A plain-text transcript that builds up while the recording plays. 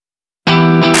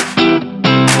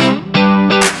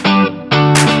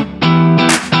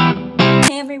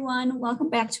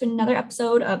Welcome back to another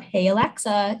episode of Hey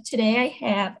Alexa. Today I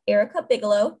have Erica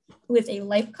Bigelow, who is a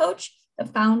life coach, the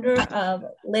founder of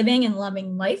Living and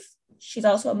Loving Life. She's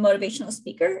also a motivational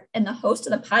speaker and the host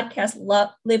of the podcast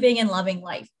Living and Loving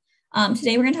Life.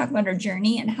 Today we're going to talk about her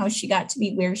journey and how she got to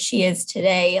be where she is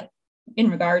today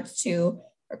in regards to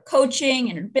her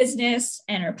coaching and her business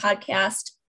and her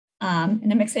podcast.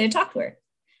 And I'm excited to talk to her.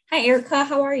 Hi, Erica.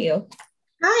 How are you?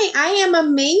 Hi, I am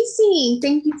amazing.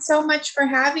 Thank you so much for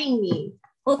having me.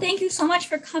 Well, thank you so much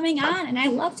for coming on. And I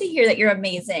love to hear that you're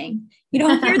amazing. You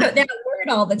don't hear that word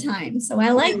all the time. So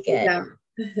I like it.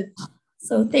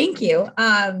 So thank you.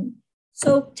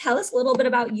 So tell us a little bit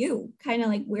about you, kind of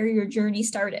like where your journey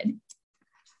started.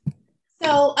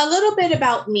 So a little bit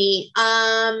about me.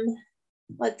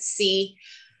 Let's see.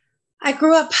 I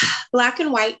grew up Black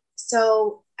and white.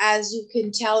 So as you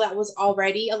can tell, that was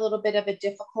already a little bit of a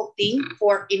difficult thing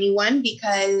for anyone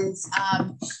because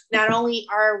not only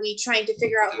are we trying to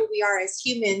figure out who we are as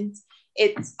humans,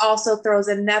 it also throws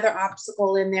another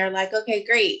obstacle in there. Like, okay,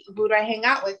 great. Who do I hang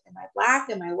out with? Am I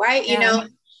Black? Am I white? Yeah. You know,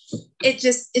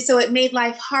 so it made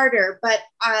life harder. But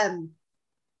I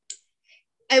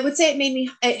would say it made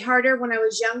it harder when I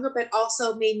was younger, but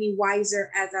also made me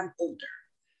wiser as I'm older.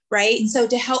 Right. Mm-hmm. So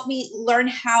to help me learn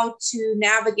how to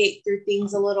navigate through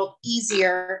things a little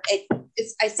easier,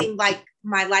 I seemed like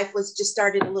my life was just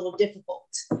started a little difficult,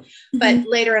 mm-hmm. but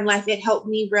later in life, it helped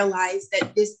me realize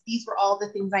that these were all the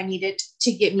things I needed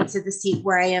to get me to the seat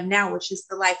where I am now, which is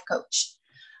the life coach.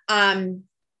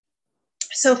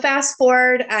 So fast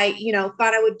forward, I,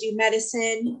 thought I would do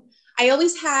medicine. I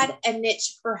always had a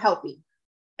niche for helping.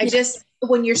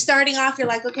 When you're starting off, you're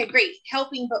like, okay, great,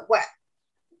 helping, but what?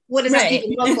 What does that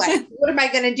even look like? What am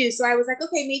I going to do? So I was like,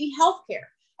 okay, maybe healthcare.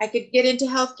 I could get into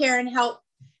healthcare and help.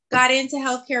 Got into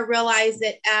healthcare, realized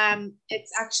that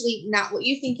it's actually not what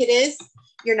you think it is.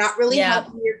 You're not really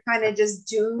helping. You're kind of just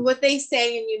doing what they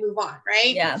say and you move on,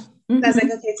 right? Yeah. Mm-hmm. So I was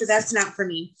like, okay, so that's not for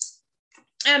me.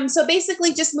 So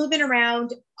basically just moving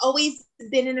around, always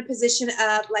been in a position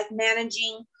of like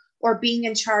managing or being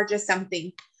in charge of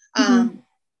something. Mm-hmm.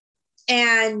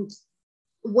 And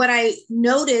what I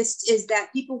noticed is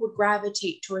that people would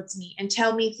gravitate towards me and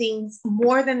tell me things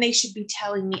more than they should be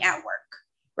telling me at work.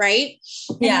 Right.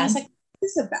 And I was like,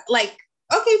 this is about like,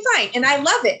 okay, fine. And I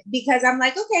love it because I'm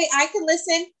like, okay, I can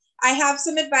listen. I have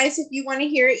some advice if you want to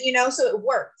hear it, so it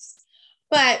works.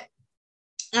 But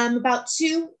about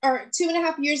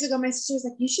 2.5 years ago, my sister was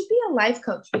like, you should be a life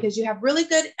coach because you have really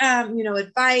good,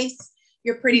 advice.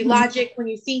 You're pretty mm-hmm. logic when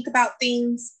you think about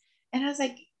things. And I was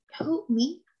like, who,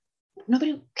 me?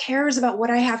 Nobody cares about what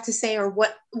I have to say or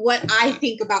what I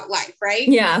think about life. Right.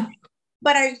 Yeah.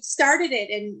 But I started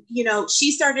it and,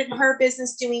 she started her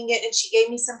business doing it and she gave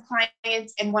me some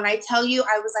clients. And when I tell you,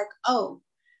 I was like, oh,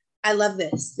 I love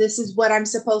this. This is what I'm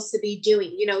supposed to be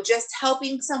doing. Just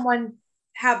helping someone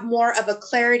have more of a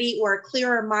clarity or a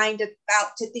clearer mind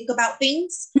to think about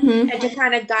things mm-hmm. and to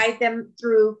kind of guide them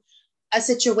through a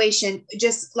situation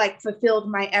just like fulfilled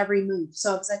my every move.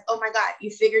 So it's like, oh my God, you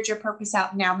figured your purpose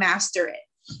out. Now master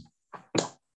it.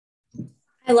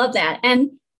 I love that.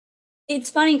 And it's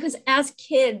funny because as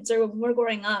kids or when we're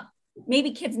growing up,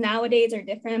 maybe kids nowadays are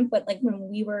different, but like when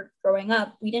we were growing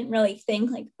up, we didn't really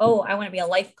think like, oh, I want to be a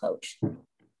life coach.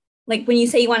 Like when you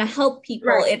say you want to help people,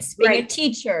 right. It's being a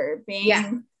teacher,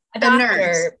 being a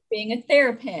doctor, being a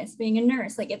therapist, being a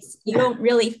nurse. Like you don't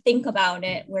really think about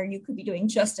it where you could be doing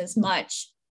just as much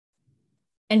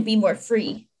and be more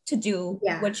free to do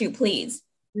what you please.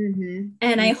 Mm-hmm.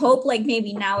 And I hope like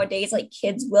maybe nowadays, like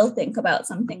kids will think about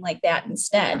something like that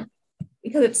instead,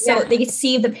 because it's so they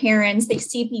see the parents, they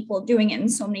see people doing it in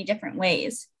so many different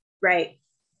ways. Right.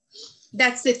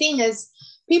 That's the thing is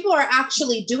people are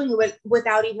actually doing it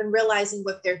without even realizing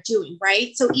what they're doing.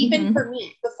 Right. So even mm-hmm. for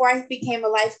me, before I became a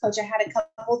life coach, I had a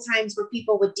couple times where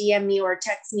people would DM me or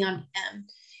text me on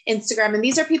Instagram. And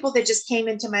these are people that just came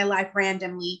into my life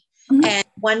randomly. Mm-hmm. And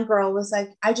one girl was like,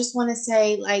 I just want to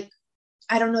say, like,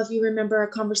 I don't know if you remember a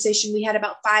conversation we had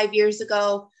about 5 years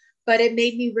ago, but it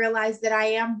made me realize that I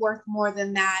am worth more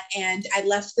than that. And I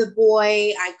left the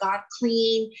boy, I got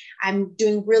clean. I'm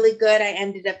doing really good. I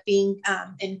ended up being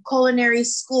in culinary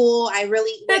school.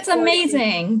 That's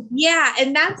amazing. Yeah.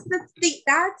 And that's the thing.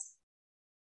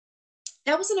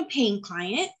 That wasn't a paying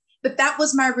client, but that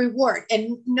was my reward.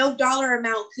 And no dollar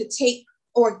amount could take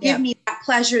or give me that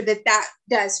pleasure that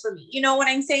does for me. You know what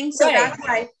I'm saying? So that's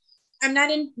why I'm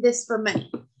not in this for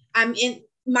money.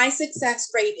 My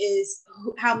success rate is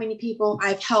how many people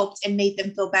I've helped and made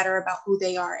them feel better about who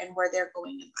they are and where they're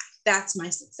going in life. That's my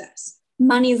success.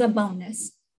 Money is a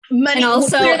bonus. And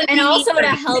also to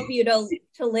help you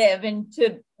to live and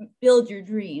to build your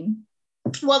dream.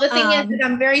 Well, the thing is that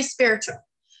I'm very spiritual.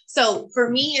 So for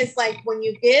me, it's like when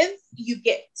you give, you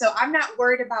get. So I'm not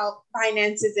worried about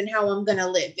finances and how I'm going to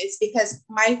live. It's because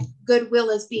my goodwill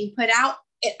is being put out.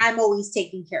 I'm always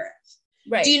taken care of.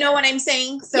 Right. Do you know what I'm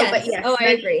saying? So, yes. But yes. Oh,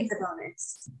 I agree.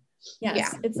 Bonus. Yes.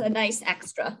 Yeah. It's a nice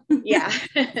extra. Yeah.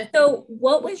 So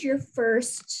what was your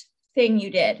first thing you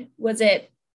did? Was it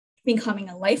becoming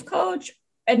a life coach?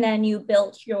 And then you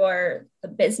built the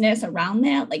business around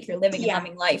that, like you're living and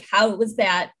loving life. How was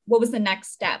that? What was the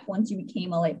next step once you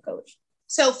became a life coach?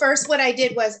 So first, what I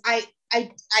did was I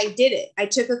did it. I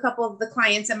took a couple of the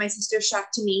clients that my sister shot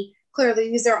to me.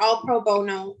 Clearly, these are all pro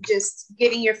bono, just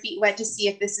getting your feet wet to see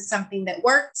if this is something that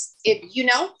works, and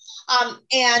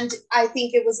I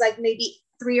think it was like maybe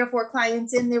 3 or 4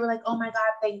 clients in, they were like, oh my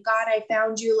God, thank God I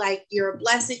found you. Like, you're a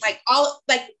blessing. Like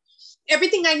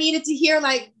everything I needed to hear,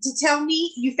 like to tell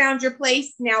me you found your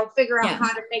place. Now figure out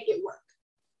how to make it work.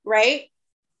 Right.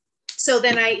 So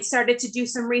then I started to do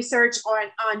some research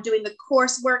on doing the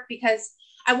coursework because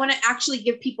I want to actually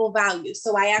give people value.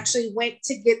 So I actually went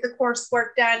to get the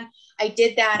coursework done. I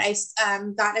did that. I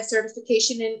got a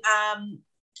certification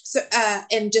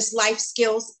in just life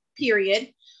skills,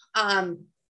 period. I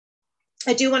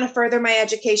do want to further my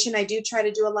education. I do try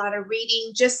to do a lot of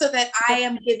reading just so that I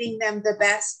am giving them the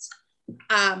best,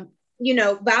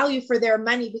 value for their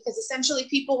money, because essentially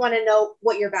people want to know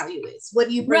what your value is. What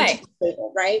do you bring to the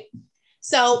table, right?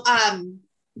 So, I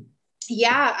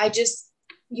just,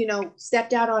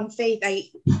 stepped out on faith. I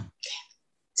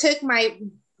took my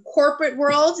corporate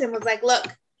world and was like, look,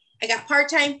 I got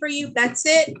part-time for you. That's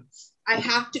it. I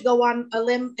have to go on a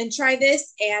limb and try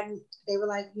this. And they were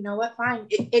like, you know what? Fine.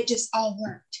 It just all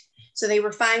worked. So they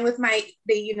were fine with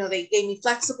they gave me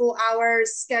flexible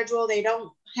hours schedule. They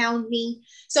don't hound me.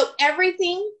 So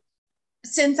everything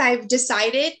since I've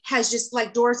decided has just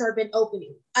like doors have been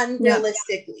opening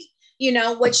unrealistically,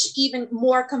 which even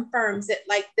more confirms that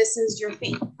like, this is your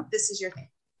thing. This is your thing.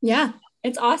 Yeah.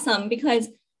 It's awesome because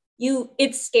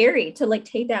it's scary to like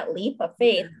take that leap of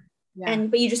faith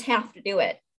but you just have to do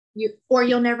it.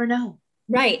 You'll never know.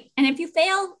 Right. And if you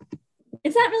fail,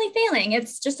 it's not really failing.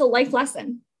 It's just a life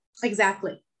lesson.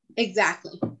 Exactly.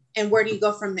 And where do you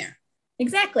go from there?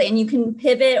 Exactly. And you can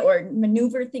pivot or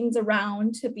maneuver things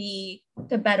around to be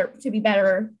better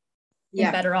and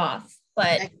better off.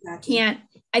 But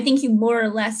I think you more or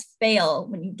less fail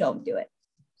when you don't do it.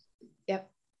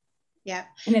 Yep.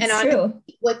 And it's true.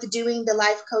 With doing the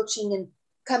life coaching and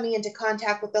coming into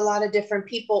contact with a lot of different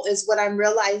people is what I'm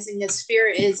realizing is fear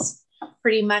is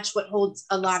pretty much what holds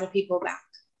a lot of people back.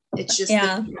 It's just,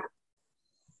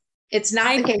 it's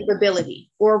not the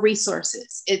capability or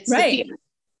resources. It's the fear.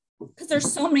 Because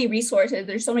there's so many resources,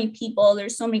 there's so many people,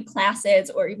 there's so many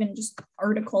classes or even just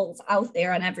articles out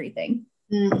there on everything.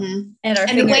 Mm-hmm.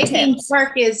 And the way things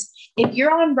work is if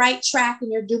you're on right track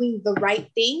and you're doing the right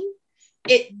thing,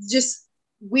 it just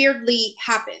weirdly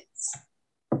happens.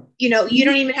 You don't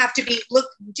even have to be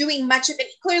doing much of it.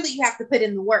 Clearly you have to put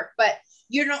in the work, but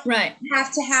you don't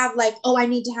have to have like, oh, I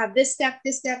need to have this step.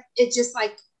 It's just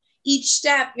like each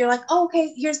step you're like, oh,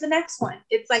 okay, here's the next one.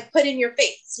 It's like put in your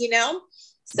face,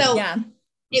 So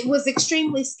it was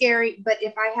extremely scary, but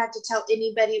if I had to tell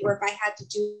anybody or if I had to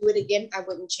do it again, I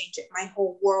wouldn't change it. My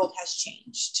whole world has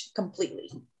changed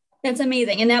completely. That's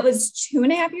amazing. And that was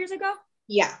 2.5 years ago?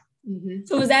 Yeah. Mm-hmm.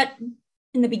 So was that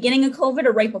in the beginning of COVID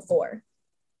or right before?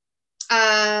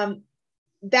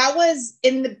 That was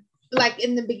in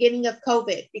the beginning of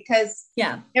COVID because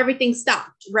everything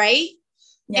stopped, right?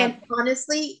 Yeah. And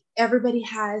honestly, everybody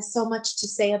has so much to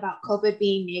say about COVID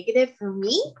being negative. For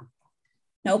me,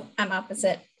 nope, I'm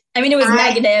opposite. I mean, it was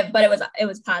negative, but it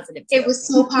was positive too. It was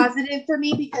so positive for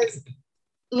me because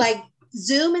like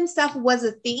Zoom and stuff was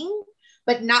a thing,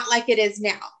 but not like it is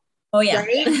now. Oh yeah.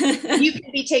 Right? You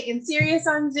can be taken serious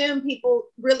on Zoom. People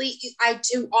really, I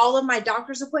do all of my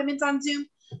doctor's appointments on Zoom.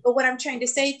 But what I'm trying to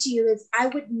say to you is I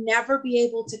would never be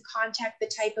able to contact the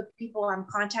type of people I'm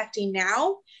contacting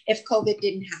now if COVID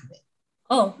didn't happen.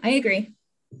 Oh, I agree.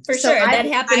 For sure. That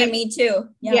happened to me too.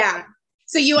 Yeah.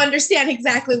 So you understand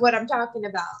exactly what I'm talking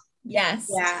about. Yes.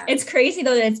 Yeah. It's crazy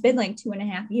though that it's been like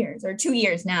 2.5 years or 2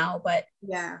 years now, but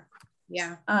yeah.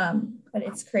 But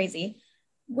it's crazy.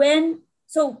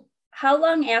 So how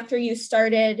long after you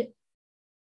started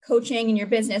coaching in your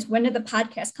business, when did the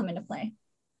podcast come into play?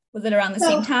 Was it around the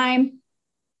same time?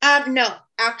 No,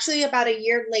 actually about a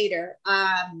year later.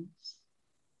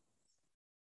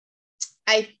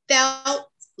 I felt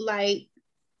like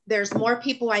there's more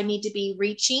people I need to be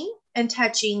reaching and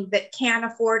touching that can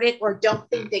afford it or don't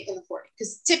think they can afford it.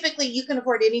 Because typically you can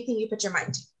afford anything you put your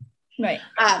mind to. Right.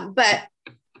 But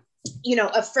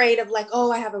afraid of like,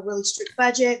 oh, I have a really strict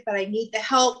budget, but I need the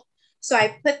help. So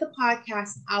I put the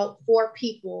podcast out for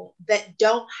people that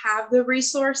don't have the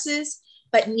resources,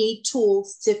 but need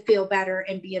tools to feel better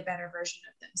and be a better version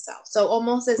of themselves. So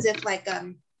almost as if like,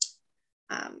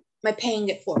 my paying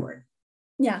it forward.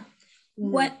 Yeah.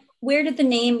 Where did the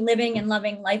name Living and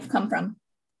Loving Life come from?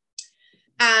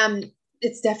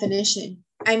 Its definition.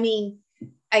 I mean,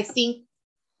 I think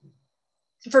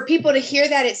for people to hear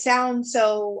that, it sounds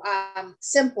so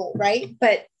simple, right?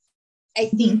 But I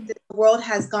think that the world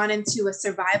has gone into a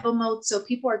survival mode. So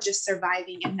people are just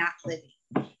surviving and not living.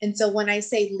 And so when I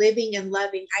say living and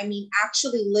loving, I mean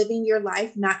actually living your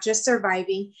life, not just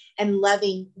surviving, and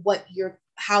loving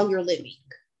how you're living.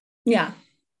 Yeah.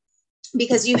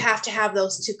 Because you have to have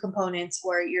those two components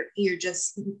where you're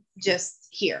just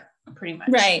here pretty much.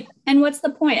 Right. And what's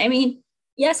the point? I mean,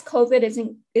 yes, COVID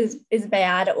is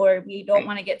bad, or we don't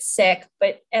want to get sick,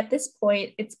 but at this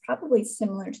point, it's probably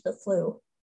similar to the flu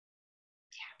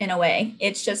in a way.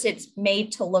 It's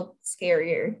made to look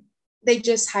scarier. They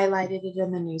just highlighted it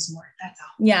in the news more. That's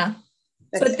all. Yeah.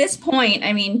 So at this point,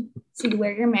 I mean, so you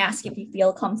wear your mask if you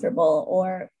feel comfortable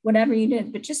or whatever you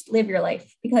did, but just live your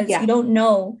life, because you don't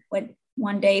know what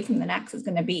one day from the next is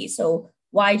going to be. So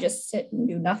why just sit and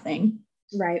do nothing?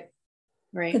 Right.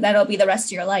 Because that'll be the rest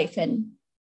of your life, and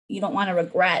you don't want to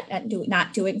regret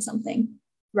not doing something.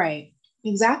 Right.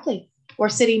 Exactly. Or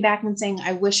sitting back and saying,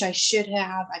 I wish I should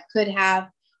have, I could have,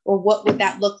 or what would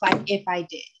that look like if I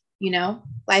did?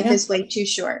 Life is way too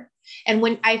short. And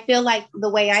when I feel like the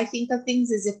way I think of things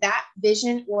is if that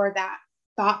vision or that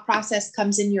thought process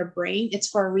comes in your brain, it's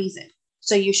for a reason.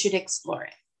 So you should explore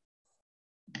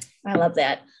it. I love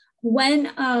that.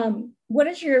 What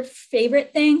is your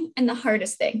favorite thing and the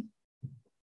hardest thing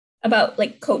about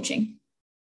like coaching?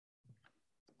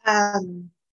 I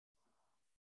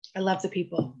love the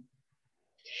people.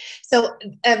 So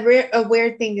a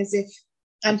weird thing is, if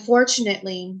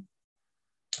unfortunately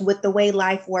with the way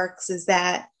life works, is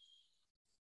that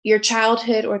your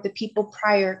childhood or the people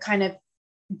prior kind of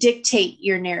dictate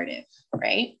your narrative,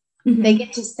 right? Mm-hmm. They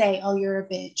get to say, oh, you're a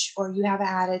bitch, or you have an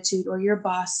attitude, or you're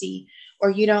bossy, or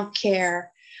you don't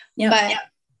care. Yep. But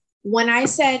when I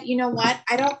said, you know what,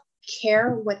 I don't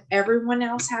care what everyone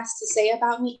else has to say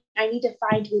about me, I need to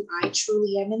find who I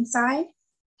truly am inside.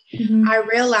 Mm-hmm. I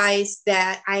realized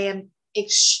that I am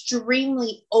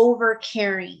extremely over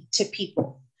caring to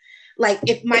people. Like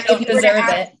if you were to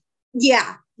ask,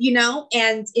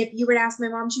 and if you were to ask my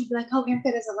mom, she'd be like, oh,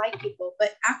 Erica doesn't like people.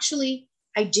 But actually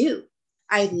I do.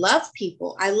 I love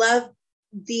people. I love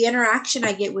the interaction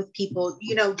I get with people,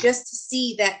 just to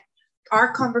see that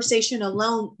our conversation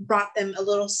alone brought them a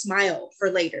little smile for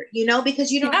later,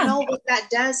 because you don't know what that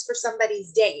does for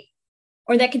somebody's day.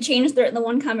 Or that could change the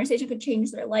one conversation could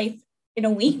change their life in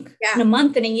a week, in a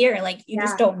month, in a year. Like you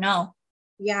just don't know.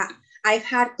 Yeah. I've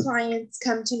had clients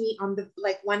come to me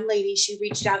one lady, she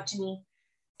reached out to me,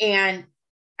 and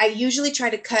I usually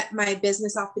try to cut my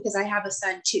business off because I have a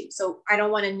son too. So I don't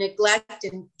want to neglect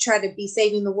and try to be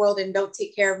saving the world and don't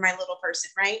take care of my little person.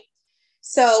 Right.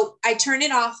 So I turn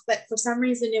it off, but for some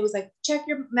reason it was like, check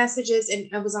your messages. And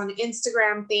I was on an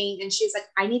Instagram thing, and she's like,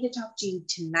 I need to talk to you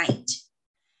tonight.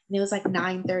 And it was like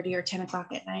 9:30 or 10 o'clock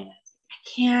at night.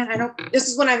 This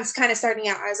is when I was kind of starting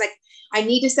out. I was like, I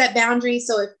need to set boundaries.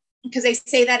 So because they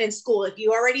say that in school, if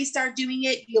you already start doing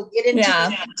it, you'll get into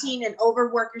the routine and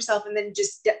overwork yourself and then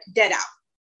just dead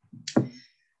out.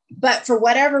 But for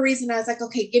whatever reason, I was like,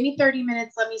 okay, give me 30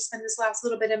 minutes. Let me spend this last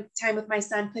little bit of time with my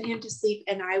son, put him to sleep,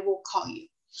 and I will call you.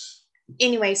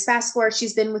 Anyways, fast forward,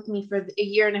 she's been with me for a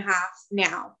year and a half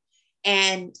now.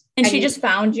 And she just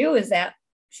found you? Is that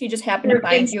she just happened to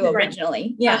find Instagram. You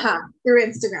originally? Yeah. Through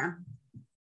Instagram.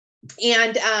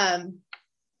 And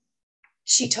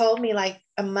she told me like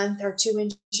a month or two,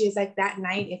 and she was like, that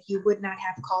night, if you would not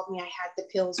have called me, I had the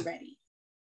pills ready.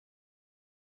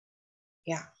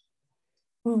 Yeah.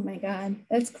 Oh my God.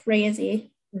 That's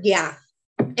crazy. Yeah.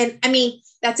 And I mean,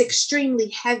 that's extremely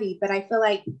heavy, but I feel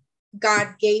like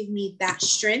God gave me that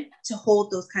strength to hold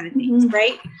those kind of things. Mm-hmm.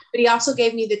 Right. But he also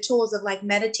gave me the tools of like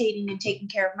meditating and taking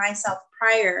care of myself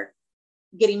prior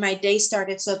getting my day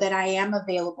started, so that I am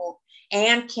available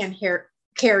and can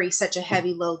carry such a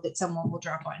heavy load that someone will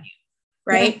drop on you.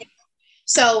 Right. Yeah.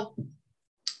 So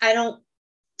I don't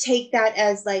take that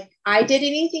as like I did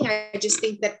anything. I just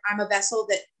think that I'm a vessel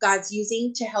that God's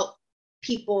using to help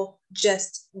people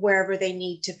just wherever they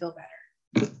need to feel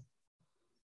better.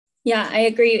 Yeah, I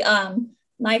agree.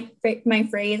 My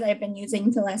phrase I've been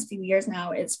using for the last few years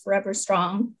now is forever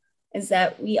strong, is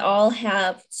that we all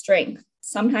have strength.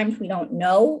 Sometimes we don't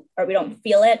know or we don't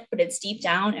feel it, but it's deep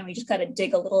down and we just got to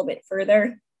dig a little bit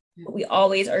further but we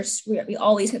always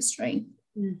have strength.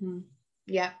 Mm-hmm.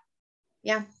 Yeah.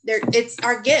 Yeah. It's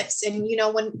our gifts. And,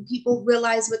 when people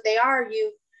realize what they are,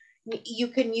 you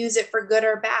can use it for good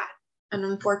or bad. And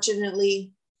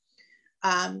unfortunately,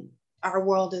 our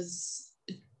world is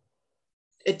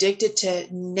addicted to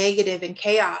negative and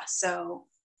chaos. So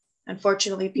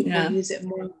unfortunately, people use it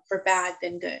more for bad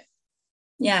than good.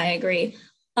 Yeah, I agree.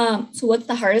 So what's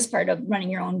the hardest part of running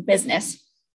your own business?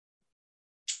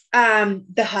 The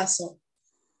hustle.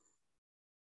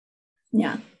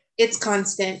 Yeah. It's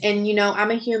constant. And,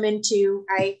 I'm a human too.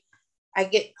 I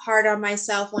get hard on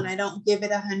myself when I don't give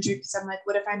it 100, because I'm like,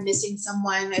 what if I'm missing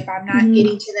someone, if I'm not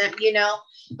getting to them,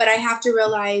 but I have to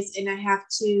realize, and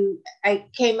I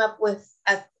came up with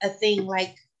a thing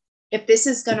like, if this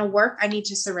is going to work, I need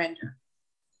to surrender.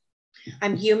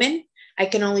 I'm human. I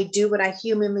can only do what I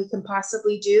humanly can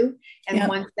possibly do. And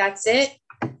once that's it,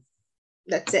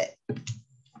 that's it.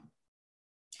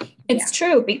 It's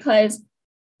true, because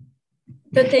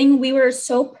the thing, we were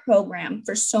so programmed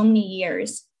for so many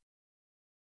years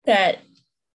that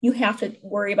you have to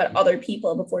worry about other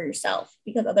people before yourself,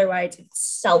 because otherwise it's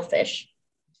selfish.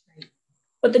 Right.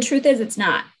 But the truth is, it's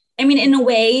not. I mean, in a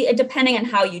way, depending on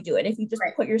how you do it, if you just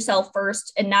put yourself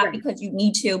first, and not because you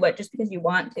need to, but just because you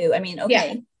want to, I mean,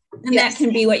 okay. And that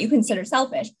can be what you consider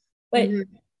selfish, but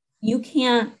you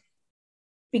can't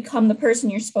become the person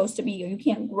you're supposed to be, or you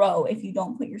can't grow if you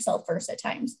don't put yourself first at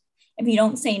times. If you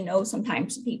don't say no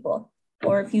sometimes to people,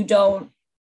 or if you don't,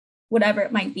 whatever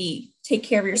it might be, take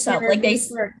care of yourself. Like they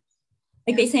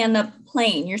say on the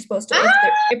plane, you're supposed to,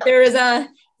 if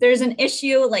there's an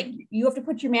issue, like you have to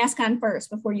put your mask on first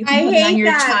before you can put it on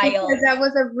your child. Because that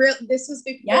was this was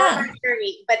before my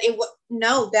journey, but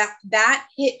that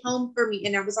hit home for me.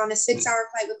 And I was on a 6-hour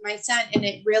flight with my son, and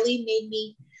it really made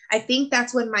me, I think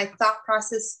that's when my thought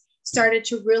process started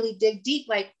to really dig deep.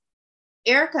 Like,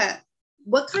 Erica,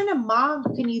 what kind of mom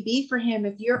can you be for him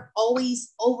if you're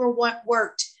always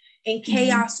overworked in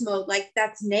chaos mode? Like,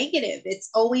 that's negative. It's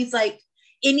always like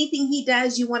anything he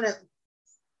does, you want to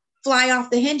fly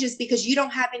off the hinges because you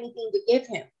don't have anything to give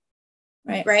him.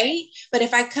 Right. But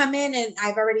if I come in and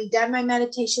I've already done my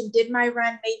meditation, did my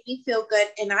run, made me feel good,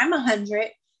 and I'm 100,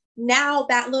 now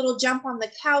that little jump on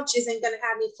the couch isn't going to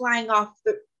have me flying off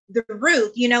the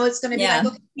roof. It's going to be like,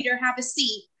 okay, Peter, have a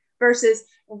seat, versus,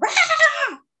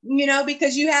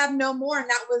 because you have no more. And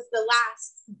that was the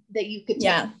last that you could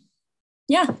take.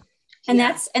 Yeah. And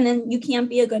then you can't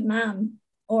be a good mom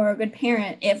or a good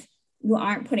parent if you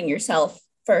aren't putting yourself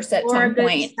first at some point. Or a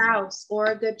good spouse, or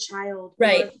a good child,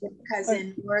 right? Or a good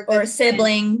cousin, or a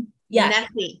sibling.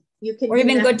 Nothing. You can, or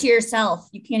even good to yourself.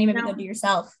 You can't even be good to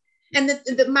yourself. And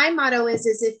my motto is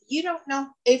if you don't know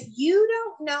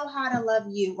how to love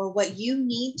you, or what you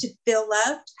need to feel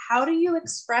loved, how do you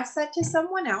express that to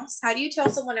someone else? How do you tell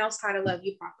someone else how to love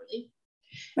you properly?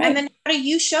 Right. And then how do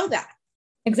you show that?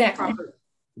 Exactly.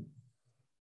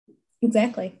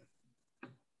 Exactly.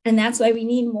 And that's why we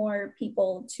need more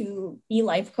people to be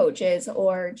life coaches,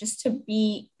 or just to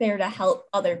be there to help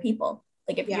other people.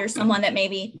 Like, if you're someone that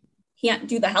maybe can't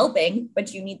do the helping,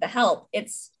 but you need the help,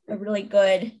 it's a really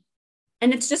good,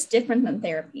 and it's just different than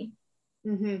therapy.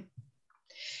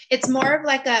 It's more of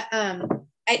like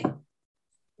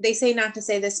they say not to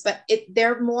say this, but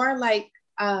they're more like,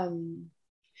 I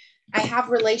have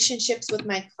relationships with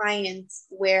my clients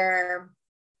where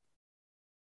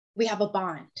we have a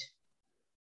bond.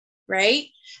 Right.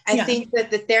 I think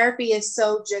that the therapy is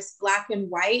so just black and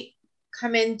white.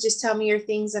 Come in, just tell me your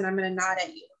things, and I'm going to nod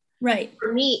at you. Right.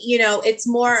 For me, it's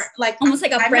more like almost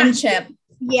like a friendship.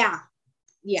 Yeah.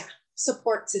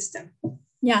 Support system.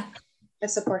 Yeah. A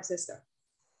support system.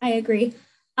 I agree.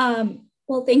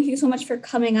 Well, thank you so much for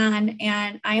coming on,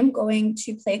 and I am going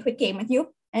to play a quick game with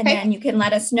you, and then you can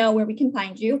let us know where we can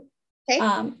find you. Okay.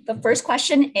 The first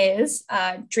question is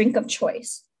drink of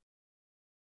choice.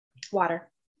 Water.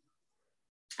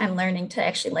 I'm learning to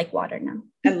actually like water now.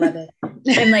 I love it.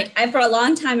 I'm like, for a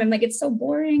long time, I'm like, it's so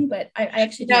boring, but I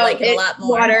actually do like it a lot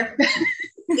more. Water.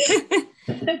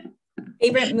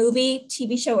 Favorite movie,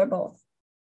 TV show, or both?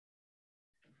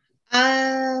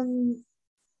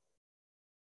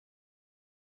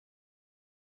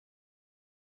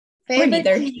 Favorite. Or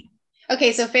neither.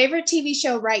 Okay, so favorite TV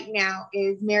show right now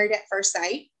is Married at First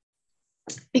Sight,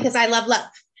 because I love love.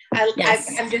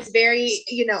 I'm just very,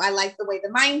 I like the way the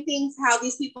mind thinks, how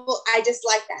these people, I just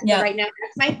like that. So right now,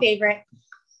 that's my favorite.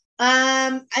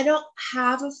 I don't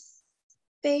have a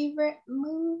favorite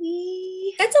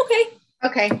movie. That's okay.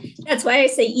 Okay. That's why I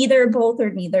say either, both, or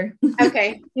neither.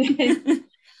 Okay. 5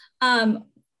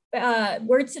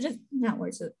 words to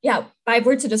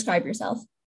describe yourself.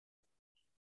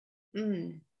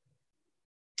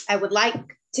 I would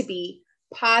like to be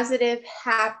positive,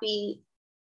 happy,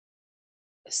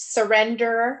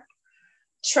 surrender,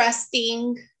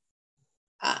 trusting,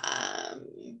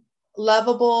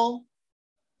 lovable,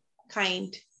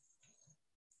 kind.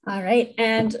 All right.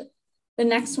 And the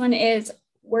next one is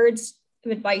words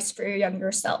of advice for your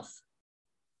younger self.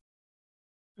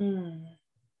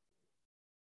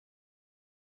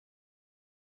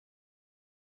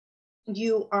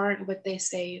 You aren't what they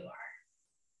say you are.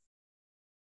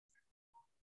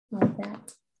 Love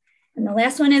that. And the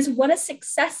last one is, what does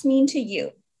success mean to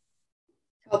you?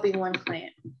 Helping one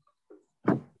client.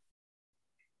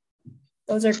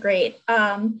 Those are great.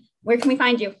 Where can we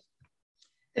find you?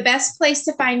 The best place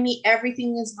to find me,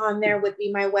 everything is on there, would be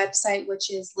my website,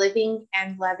 which is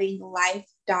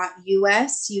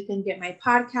livingandlovinglife.us. You can get my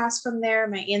podcast from there,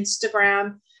 my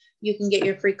Instagram. You can get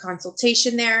your free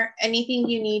consultation there. Anything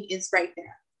you need is right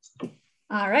there.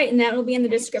 All right. And that will be in the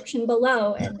description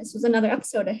below. And this was another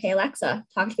episode of Hey Alexa.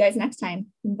 Talk to you guys next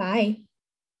time. Bye.